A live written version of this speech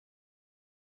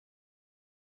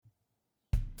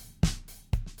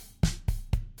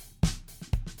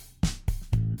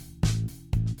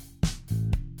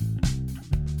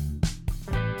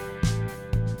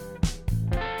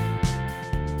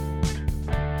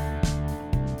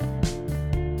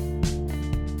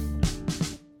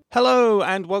Hello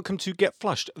and welcome to Get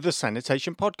Flushed, the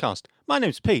sanitation podcast. My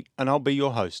name's Pete and I'll be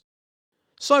your host.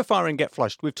 So far in Get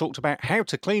Flushed, we've talked about how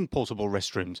to clean portable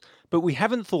restrooms, but we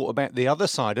haven't thought about the other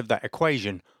side of that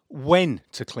equation, when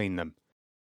to clean them.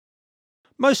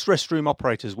 Most restroom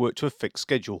operators work to a fixed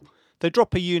schedule. They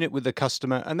drop a unit with the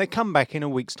customer and they come back in a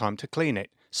week's time to clean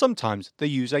it. Sometimes they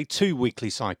use a 2-weekly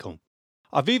cycle.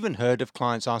 I've even heard of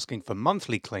clients asking for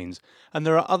monthly cleans, and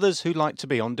there are others who like to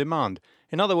be on demand.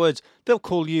 In other words, they'll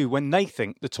call you when they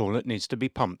think the toilet needs to be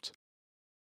pumped.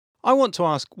 I want to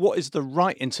ask, what is the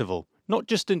right interval, not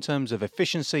just in terms of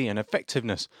efficiency and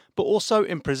effectiveness, but also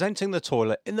in presenting the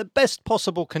toilet in the best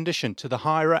possible condition to the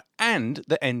hirer and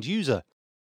the end user?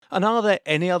 And are there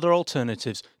any other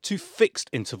alternatives to fixed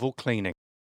interval cleaning?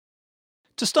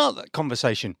 To start that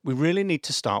conversation, we really need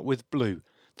to start with Blue,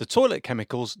 the toilet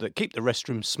chemicals that keep the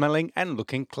restroom smelling and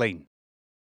looking clean.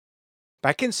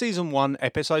 Back in Season 1,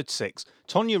 Episode 6,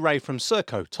 Tonya Ray from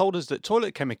Serco told us that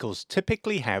toilet chemicals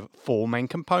typically have 4 main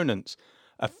components: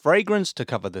 a fragrance to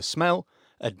cover the smell,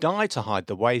 a dye to hide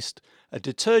the waste, a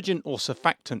detergent or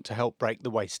surfactant to help break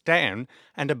the waste down,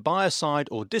 and a biocide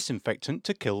or disinfectant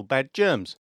to kill bad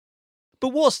germs. But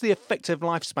what's the effective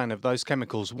lifespan of those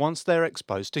chemicals once they're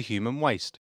exposed to human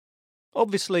waste?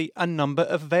 Obviously, a number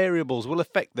of variables will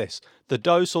affect this. The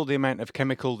dose or the amount of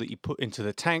chemical that you put into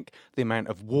the tank, the amount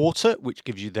of water, which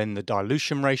gives you then the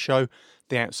dilution ratio,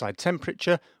 the outside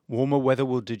temperature, warmer weather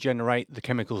will degenerate the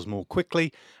chemicals more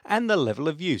quickly, and the level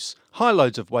of use. High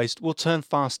loads of waste will turn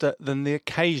faster than the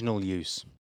occasional use.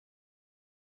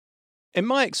 In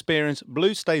my experience,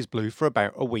 Blue stays blue for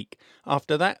about a week.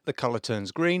 After that, the colour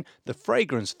turns green, the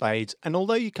fragrance fades, and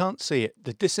although you can't see it,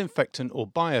 the disinfectant or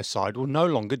biocide will no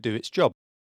longer do its job.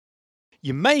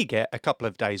 You may get a couple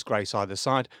of days grace either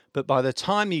side, but by the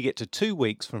time you get to 2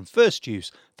 weeks from first use,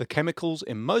 the chemicals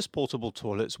in most portable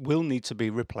toilets will need to be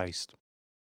replaced.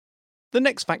 The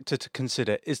next factor to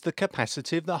consider is the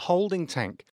capacity of the holding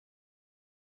tank.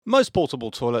 Most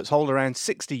portable toilets hold around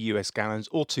 60 US gallons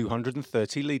or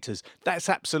 230 litres. That's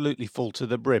absolutely full to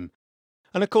the brim.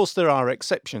 And of course there are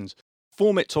exceptions.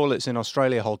 Formit toilets in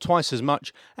Australia hold twice as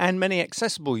much, and many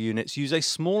accessible units use a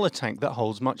smaller tank that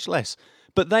holds much less,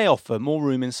 but they offer more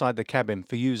room inside the cabin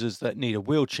for users that need a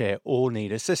wheelchair or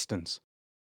need assistance.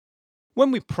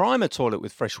 When we prime a toilet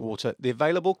with fresh water, the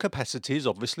available capacity is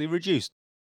obviously reduced.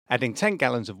 Adding 10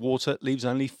 gallons of water leaves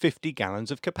only 50 gallons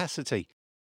of capacity.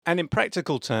 And in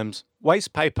practical terms,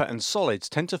 waste paper and solids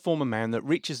tend to form a mound that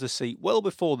reaches the seat well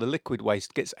before the liquid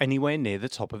waste gets anywhere near the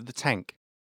top of the tank.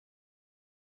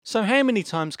 So how many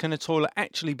times can a toilet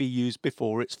actually be used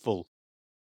before it's full?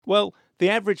 Well, the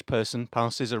average person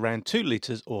passes around 2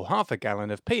 litres or half a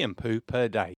gallon of pee and poo per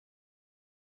day.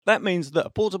 That means that a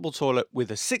portable toilet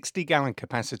with a 60-gallon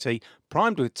capacity,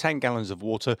 primed with 10 gallons of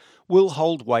water, will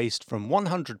hold waste from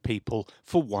 100 people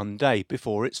for 1 day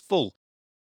before it's full.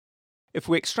 If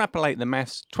we extrapolate the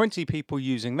maths, 20 people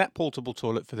using that portable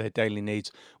toilet for their daily needs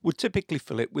would typically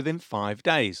fill it within 5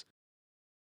 days.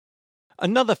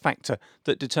 Another factor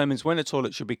that determines when a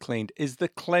toilet should be cleaned is the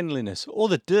cleanliness or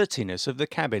the dirtiness of the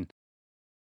cabin.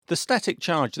 The static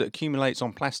charge that accumulates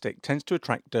on plastic tends to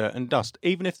attract dirt and dust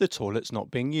even if the toilet's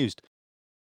not being used.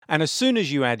 And as soon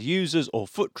as you add users or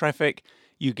foot traffic,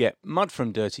 you get mud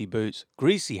from dirty boots,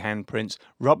 greasy handprints,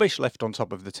 rubbish left on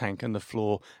top of the tank and the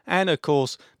floor, and of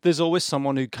course, there's always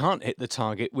someone who can't hit the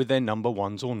target with their number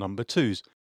 1s or number 2s.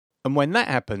 And when that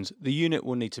happens, the unit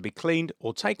will need to be cleaned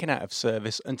or taken out of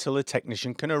service until a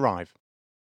technician can arrive.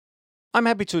 I'm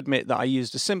happy to admit that I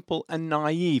used a simple and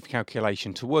naive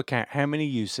calculation to work out how many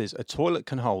uses a toilet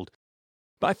can hold,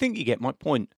 but I think you get my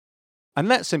point. And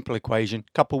that simple equation,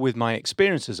 coupled with my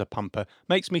experience as a pumper,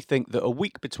 makes me think that a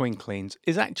week between cleans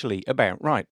is actually about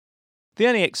right. The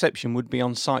only exception would be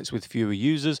on sites with fewer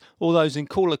users or those in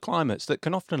cooler climates that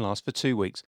can often last for 2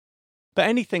 weeks. But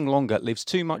anything longer leaves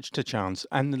too much to chance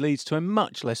and leads to a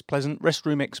much less pleasant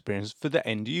restroom experience for the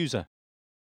end user.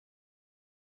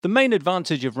 The main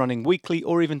advantage of running weekly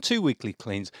or even 2-weekly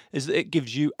cleans is that it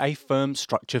gives you a firm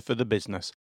structure for the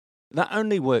business. That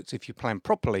only works if you plan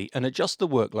properly and adjust the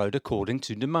workload according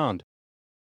to demand.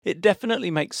 It definitely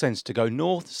makes sense to go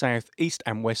north, south, east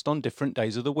and west on different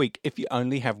days of the week if you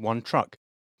only have one truck.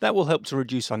 That will help to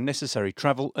reduce unnecessary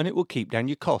travel and it will keep down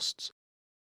your costs.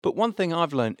 But one thing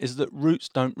I've learned is that routes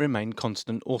don't remain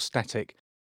constant or static.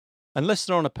 Unless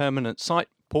they're on a permanent site,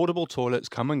 portable toilets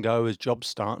come and go as jobs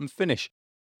start and finish,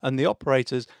 and the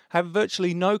operators have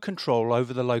virtually no control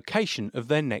over the location of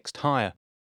their next hire.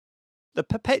 The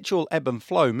perpetual ebb and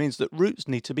flow means that routes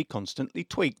need to be constantly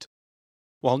tweaked.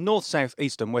 While north, south,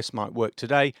 east and west might work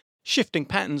today, shifting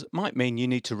patterns might mean you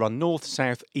need to run north,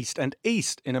 south, east and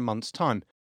east in a month's time.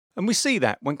 And we see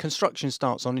that when construction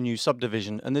starts on a new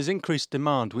subdivision and there's increased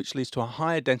demand, which leads to a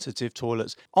higher density of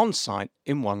toilets on site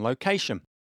in one location.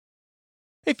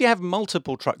 If you have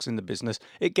multiple trucks in the business,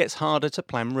 it gets harder to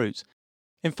plan routes.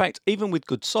 In fact, even with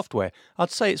good software,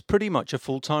 I'd say it's pretty much a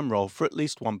full-time role for at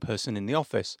least one person in the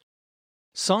office.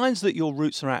 Signs that your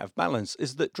routes are out of balance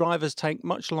is that drivers take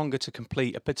much longer to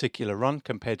complete a particular run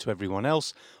compared to everyone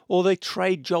else, or they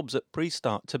trade jobs at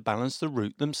pre-start to balance the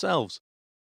route themselves.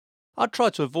 I'd try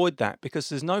to avoid that because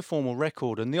there's no formal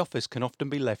record and the office can often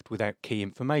be left without key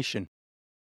information.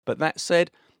 But that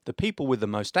said, the people with the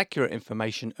most accurate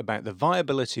information about the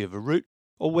viability of a route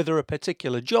or whether a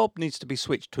particular job needs to be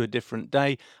switched to a different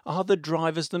day are the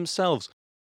drivers themselves.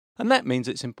 And that means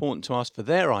it's important to ask for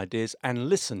their ideas and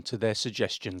listen to their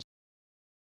suggestions.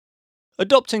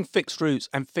 Adopting fixed routes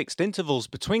and fixed intervals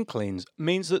between cleans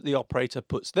means that the operator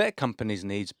puts their company's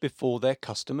needs before their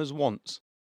customers' wants.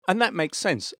 And that makes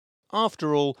sense.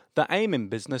 After all, the aim in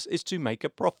business is to make a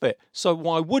profit, so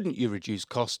why wouldn't you reduce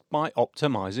costs by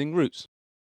optimizing routes?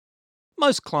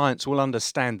 Most clients will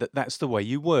understand that that's the way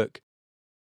you work.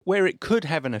 Where it could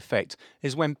have an effect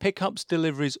is when pickups,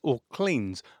 deliveries or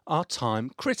cleans are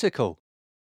time critical.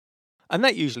 And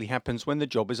that usually happens when the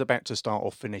job is about to start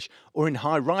or finish, or in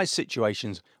high-rise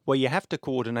situations where you have to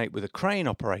coordinate with a crane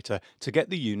operator to get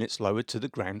the units lowered to the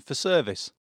ground for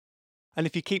service. And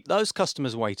if you keep those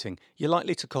customers waiting, you're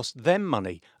likely to cost them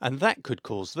money, and that could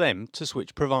cause them to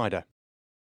switch provider.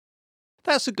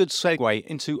 That's a good segue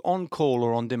into on-call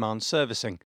or on-demand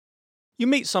servicing. You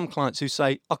meet some clients who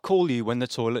say, "I'll call you when the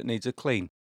toilet needs a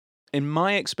clean." In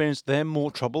my experience, they're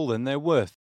more trouble than they're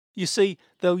worth. You see,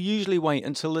 they'll usually wait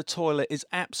until the toilet is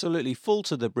absolutely full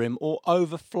to the brim or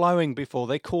overflowing before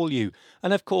they call you.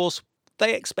 And of course,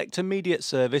 they expect immediate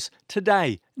service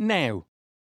today, now.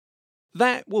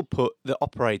 That will put the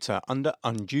operator under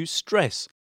undue stress.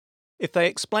 If they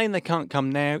explain they can't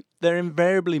come now, they're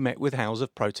invariably met with howls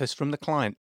of protest from the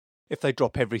client. If they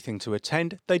drop everything to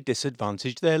attend, they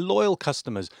disadvantage their loyal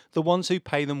customers, the ones who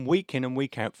pay them week in and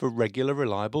week out for regular,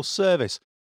 reliable service.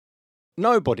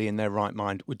 Nobody in their right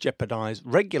mind would jeopardise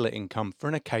regular income for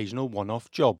an occasional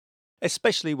one-off job,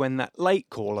 especially when that late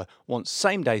caller wants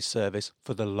same-day service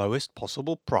for the lowest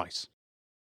possible price.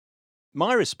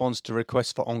 My response to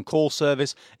requests for on-call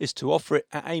service is to offer it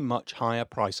at a much higher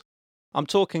price. I'm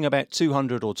talking about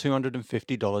 $200 or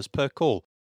 $250 per call.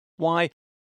 Why?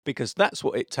 Because that's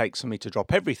what it takes for me to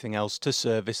drop everything else to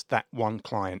service that one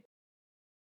client.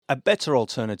 A better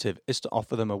alternative is to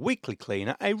offer them a weekly clean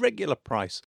at a regular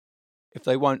price. If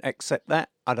they won't accept that,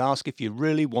 I'd ask if you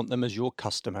really want them as your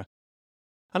customer.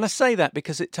 And I say that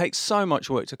because it takes so much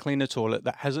work to clean a toilet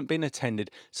that hasn't been attended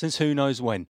since who knows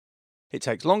when. It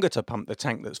takes longer to pump the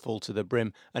tank that's full to the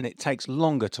brim, and it takes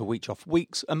longer to weech off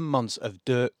weeks and months of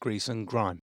dirt, grease and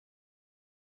grime.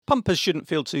 Pumpers shouldn't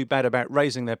feel too bad about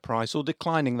raising their price or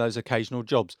declining those occasional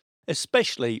jobs,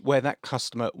 especially where that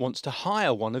customer wants to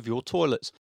hire one of your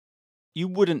toilets. You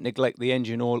wouldn't neglect the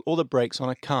engine oil or the brakes on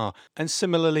a car, and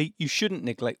similarly, you shouldn't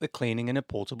neglect the cleaning in a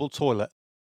portable toilet.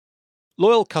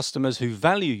 Loyal customers who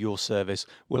value your service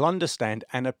will understand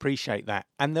and appreciate that,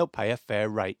 and they'll pay a fair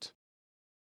rate.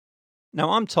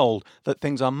 Now, I'm told that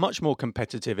things are much more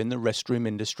competitive in the restroom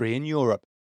industry in Europe.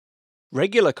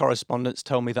 Regular correspondents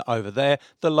tell me that over there,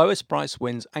 the lowest price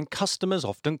wins and customers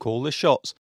often call the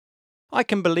shots. I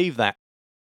can believe that.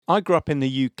 I grew up in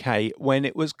the UK when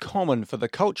it was common for the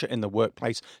culture in the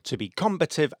workplace to be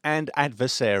combative and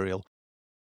adversarial.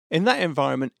 In that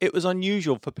environment, it was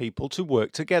unusual for people to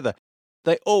work together.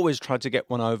 They always tried to get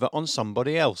one over on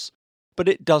somebody else. But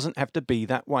it doesn't have to be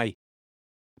that way.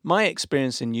 My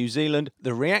experience in New Zealand,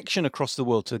 the reaction across the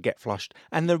world to Get Flushed,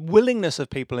 and the willingness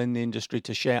of people in the industry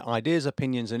to share ideas,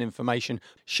 opinions and information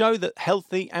show that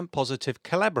healthy and positive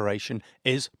collaboration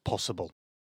is possible.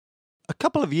 A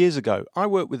couple of years ago, I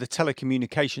worked with a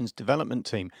telecommunications development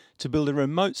team to build a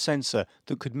remote sensor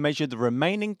that could measure the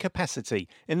remaining capacity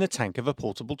in the tank of a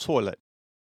portable toilet.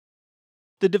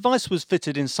 The device was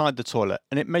fitted inside the toilet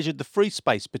and it measured the free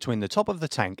space between the top of the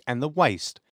tank and the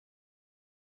waste.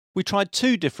 We tried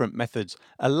two different methods,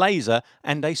 a laser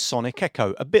and a sonic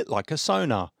echo, a bit like a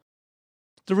sonar.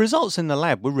 The results in the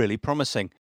lab were really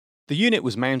promising. The unit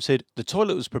was mounted, the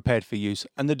toilet was prepared for use,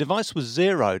 and the device was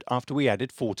zeroed after we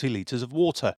added 40 litres of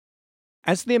water.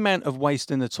 As the amount of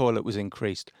waste in the toilet was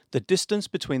increased, the distance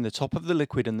between the top of the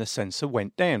liquid and the sensor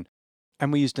went down,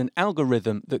 and we used an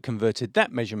algorithm that converted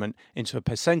that measurement into a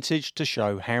percentage to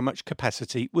show how much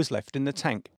capacity was left in the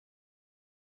tank.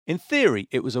 In theory,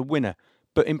 it was a winner.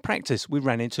 But in practice, we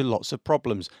ran into lots of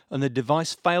problems, and the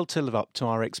device failed to live up to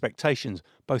our expectations,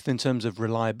 both in terms of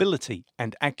reliability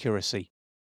and accuracy.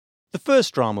 The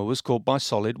first drama was caused by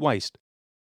solid waste.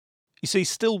 You see,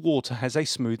 still water has a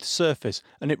smooth surface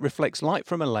and it reflects light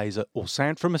from a laser or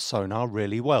sound from a sonar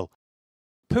really well.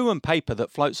 Poo and paper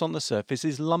that floats on the surface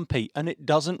is lumpy and it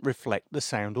doesn't reflect the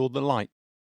sound or the light.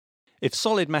 If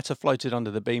solid matter floated under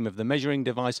the beam of the measuring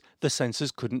device, the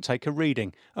sensors couldn't take a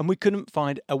reading, and we couldn't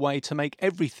find a way to make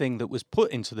everything that was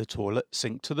put into the toilet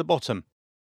sink to the bottom.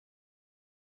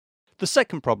 The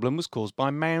second problem was caused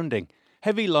by mounding.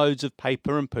 Heavy loads of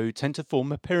paper and poo tend to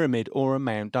form a pyramid or a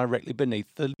mound directly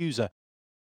beneath the user.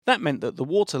 That meant that the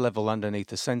water level underneath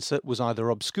the sensor was either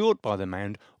obscured by the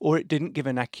mound or it didn't give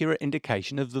an accurate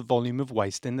indication of the volume of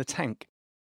waste in the tank.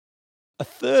 A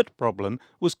third problem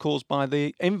was caused by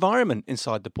the environment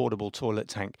inside the portable toilet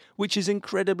tank, which is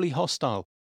incredibly hostile.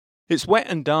 It's wet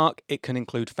and dark, it can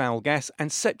include foul gas,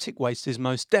 and septic waste is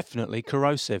most definitely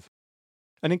corrosive.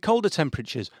 And in colder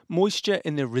temperatures, moisture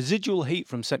in the residual heat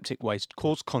from septic waste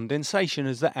caused condensation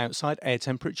as the outside air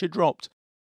temperature dropped.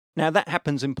 Now that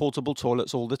happens in portable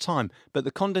toilets all the time, but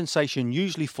the condensation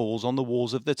usually falls on the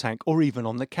walls of the tank or even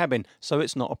on the cabin, so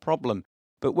it's not a problem.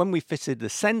 But when we fitted the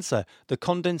sensor, the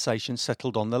condensation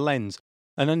settled on the lens,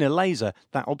 and in a laser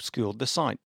that obscured the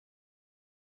sight.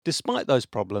 Despite those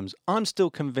problems, I'm still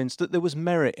convinced that there was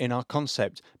merit in our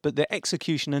concept, but the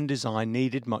execution and design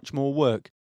needed much more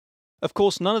work. Of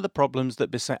course, none of the problems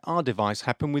that beset our device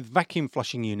happen with vacuum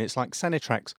flushing units like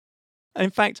Sanitrax. In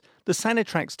fact, the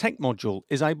Sanitrax Tech module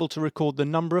is able to record the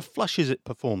number of flushes it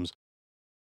performs.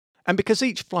 And because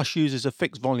each flush uses a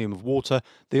fixed volume of water,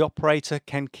 the operator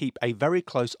can keep a very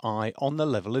close eye on the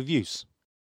level of use.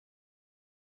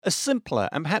 A simpler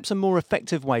and perhaps a more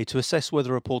effective way to assess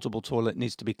whether a portable toilet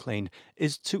needs to be cleaned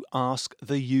is to ask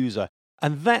the user,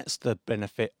 and that's the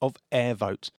benefit of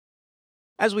AirVote.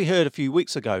 As we heard a few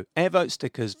weeks ago, AirVote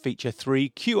stickers feature 3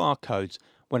 QR codes.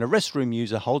 When a restroom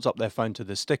user holds up their phone to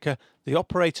the sticker, the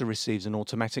operator receives an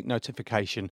automatic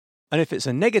notification, and if it's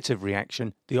a negative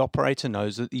reaction, the operator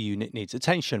knows that the unit needs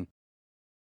attention.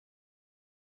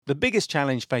 The biggest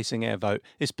challenge facing AirVote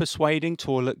is persuading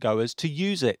toilet goers to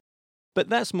use it, but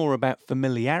that's more about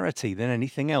familiarity than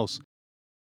anything else.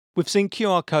 We've seen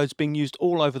QR codes being used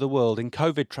all over the world in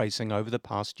COVID tracing over the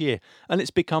past year, and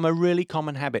it's become a really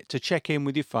common habit to check in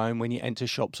with your phone when you enter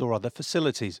shops or other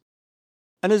facilities.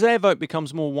 And as AirVote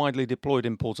becomes more widely deployed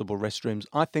in portable restrooms,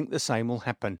 I think the same will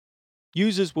happen.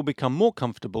 Users will become more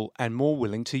comfortable and more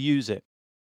willing to use it.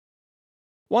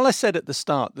 While I said at the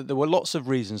start that there were lots of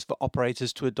reasons for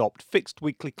operators to adopt fixed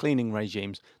weekly cleaning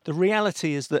regimes, the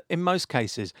reality is that in most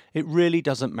cases it really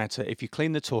doesn't matter if you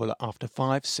clean the toilet after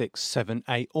 5, 6, 7,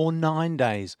 8 or 9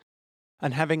 days.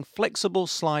 And having flexible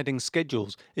sliding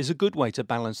schedules is a good way to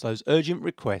balance those urgent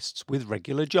requests with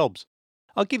regular jobs.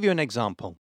 I'll give you an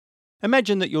example.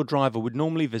 Imagine that your driver would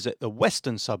normally visit the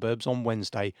western suburbs on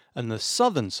Wednesday and the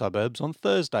southern suburbs on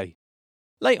Thursday.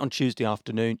 Late on Tuesday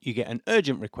afternoon, you get an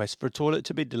urgent request for a toilet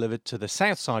to be delivered to the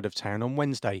south side of town on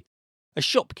Wednesday. A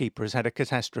shopkeeper has had a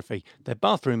catastrophe, their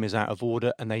bathroom is out of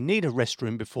order and they need a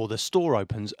restroom before the store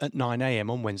opens at 9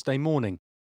 a.m. on Wednesday morning.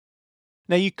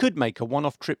 Now you could make a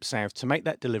one-off trip south to make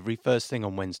that delivery first thing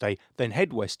on Wednesday, then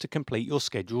head west to complete your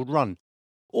scheduled run.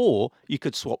 Or you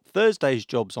could swap Thursday's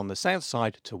jobs on the south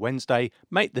side to Wednesday,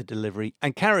 make the delivery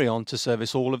and carry on to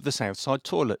service all of the south side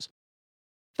toilets.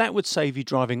 That would save you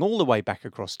driving all the way back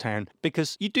across town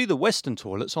because you do the western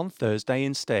toilets on Thursday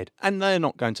instead, and they're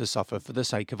not going to suffer for the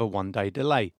sake of a one-day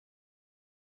delay.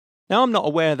 Now I'm not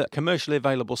aware that commercially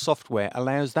available software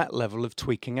allows that level of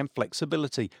tweaking and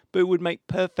flexibility, but it would make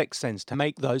perfect sense to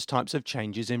make those types of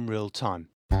changes in real time.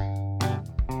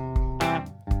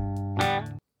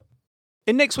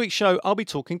 In next week's show, I'll be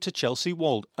talking to Chelsea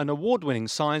Wald, an award-winning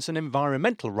science and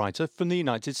environmental writer from the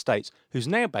United States, who's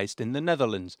now based in the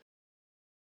Netherlands.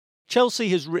 Chelsea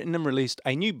has written and released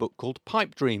a new book called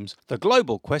Pipe Dreams, The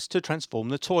Global Quest to Transform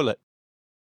the Toilet.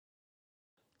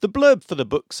 The blurb for the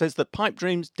book says that Pipe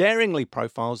Dreams daringly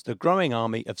profiles the growing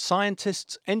army of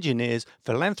scientists, engineers,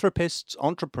 philanthropists,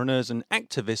 entrepreneurs and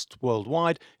activists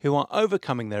worldwide who are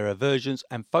overcoming their aversions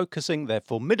and focusing their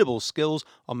formidable skills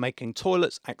on making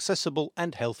toilets accessible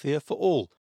and healthier for all.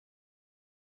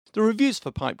 The reviews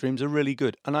for Pipe Dreams are really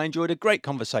good, and I enjoyed a great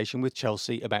conversation with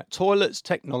Chelsea about toilets,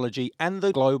 technology and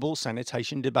the global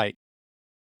sanitation debate.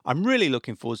 I'm really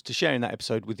looking forward to sharing that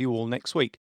episode with you all next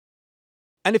week.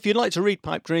 And if you'd like to read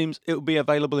Pipe Dreams, it will be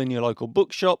available in your local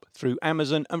bookshop, through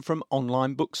Amazon and from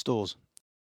online bookstores.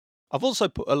 I've also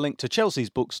put a link to Chelsea's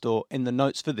bookstore in the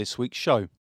notes for this week's show.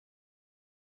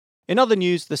 In other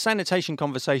news, the sanitation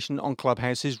conversation on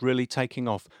Clubhouse is really taking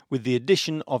off, with the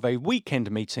addition of a weekend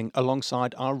meeting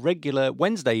alongside our regular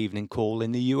Wednesday evening call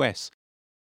in the US.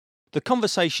 The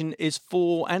conversation is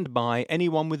for and by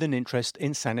anyone with an interest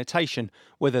in sanitation,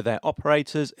 whether they're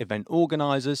operators, event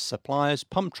organisers, suppliers,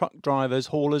 pump truck drivers,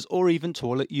 haulers, or even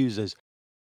toilet users.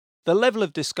 The level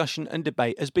of discussion and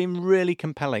debate has been really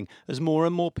compelling as more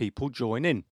and more people join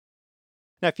in.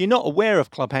 Now, if you're not aware of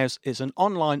Clubhouse, it's an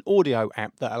online audio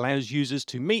app that allows users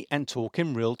to meet and talk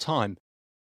in real time.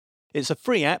 It's a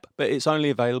free app, but it's only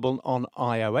available on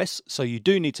iOS, so you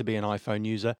do need to be an iPhone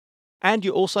user, and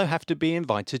you also have to be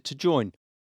invited to join.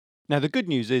 Now, the good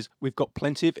news is we've got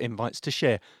plenty of invites to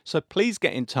share, so please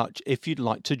get in touch if you'd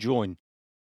like to join.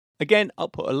 Again, I'll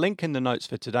put a link in the notes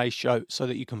for today's show so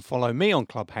that you can follow me on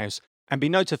Clubhouse and be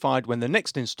notified when the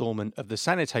next instalment of the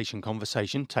sanitation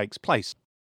conversation takes place.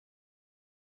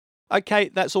 Okay,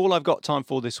 that's all I've got time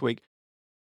for this week.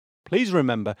 Please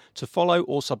remember to follow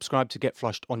or subscribe to Get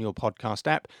Flushed on your podcast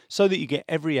app so that you get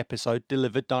every episode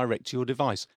delivered direct to your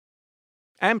device.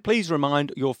 And please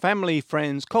remind your family,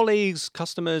 friends, colleagues,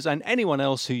 customers, and anyone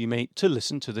else who you meet to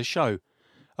listen to the show.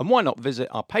 And why not visit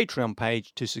our Patreon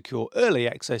page to secure early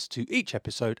access to each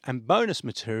episode and bonus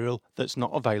material that's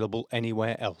not available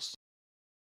anywhere else.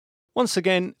 Once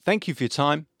again, thank you for your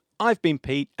time. I've been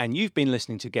Pete, and you've been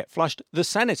listening to Get Flushed, the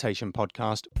sanitation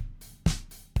podcast.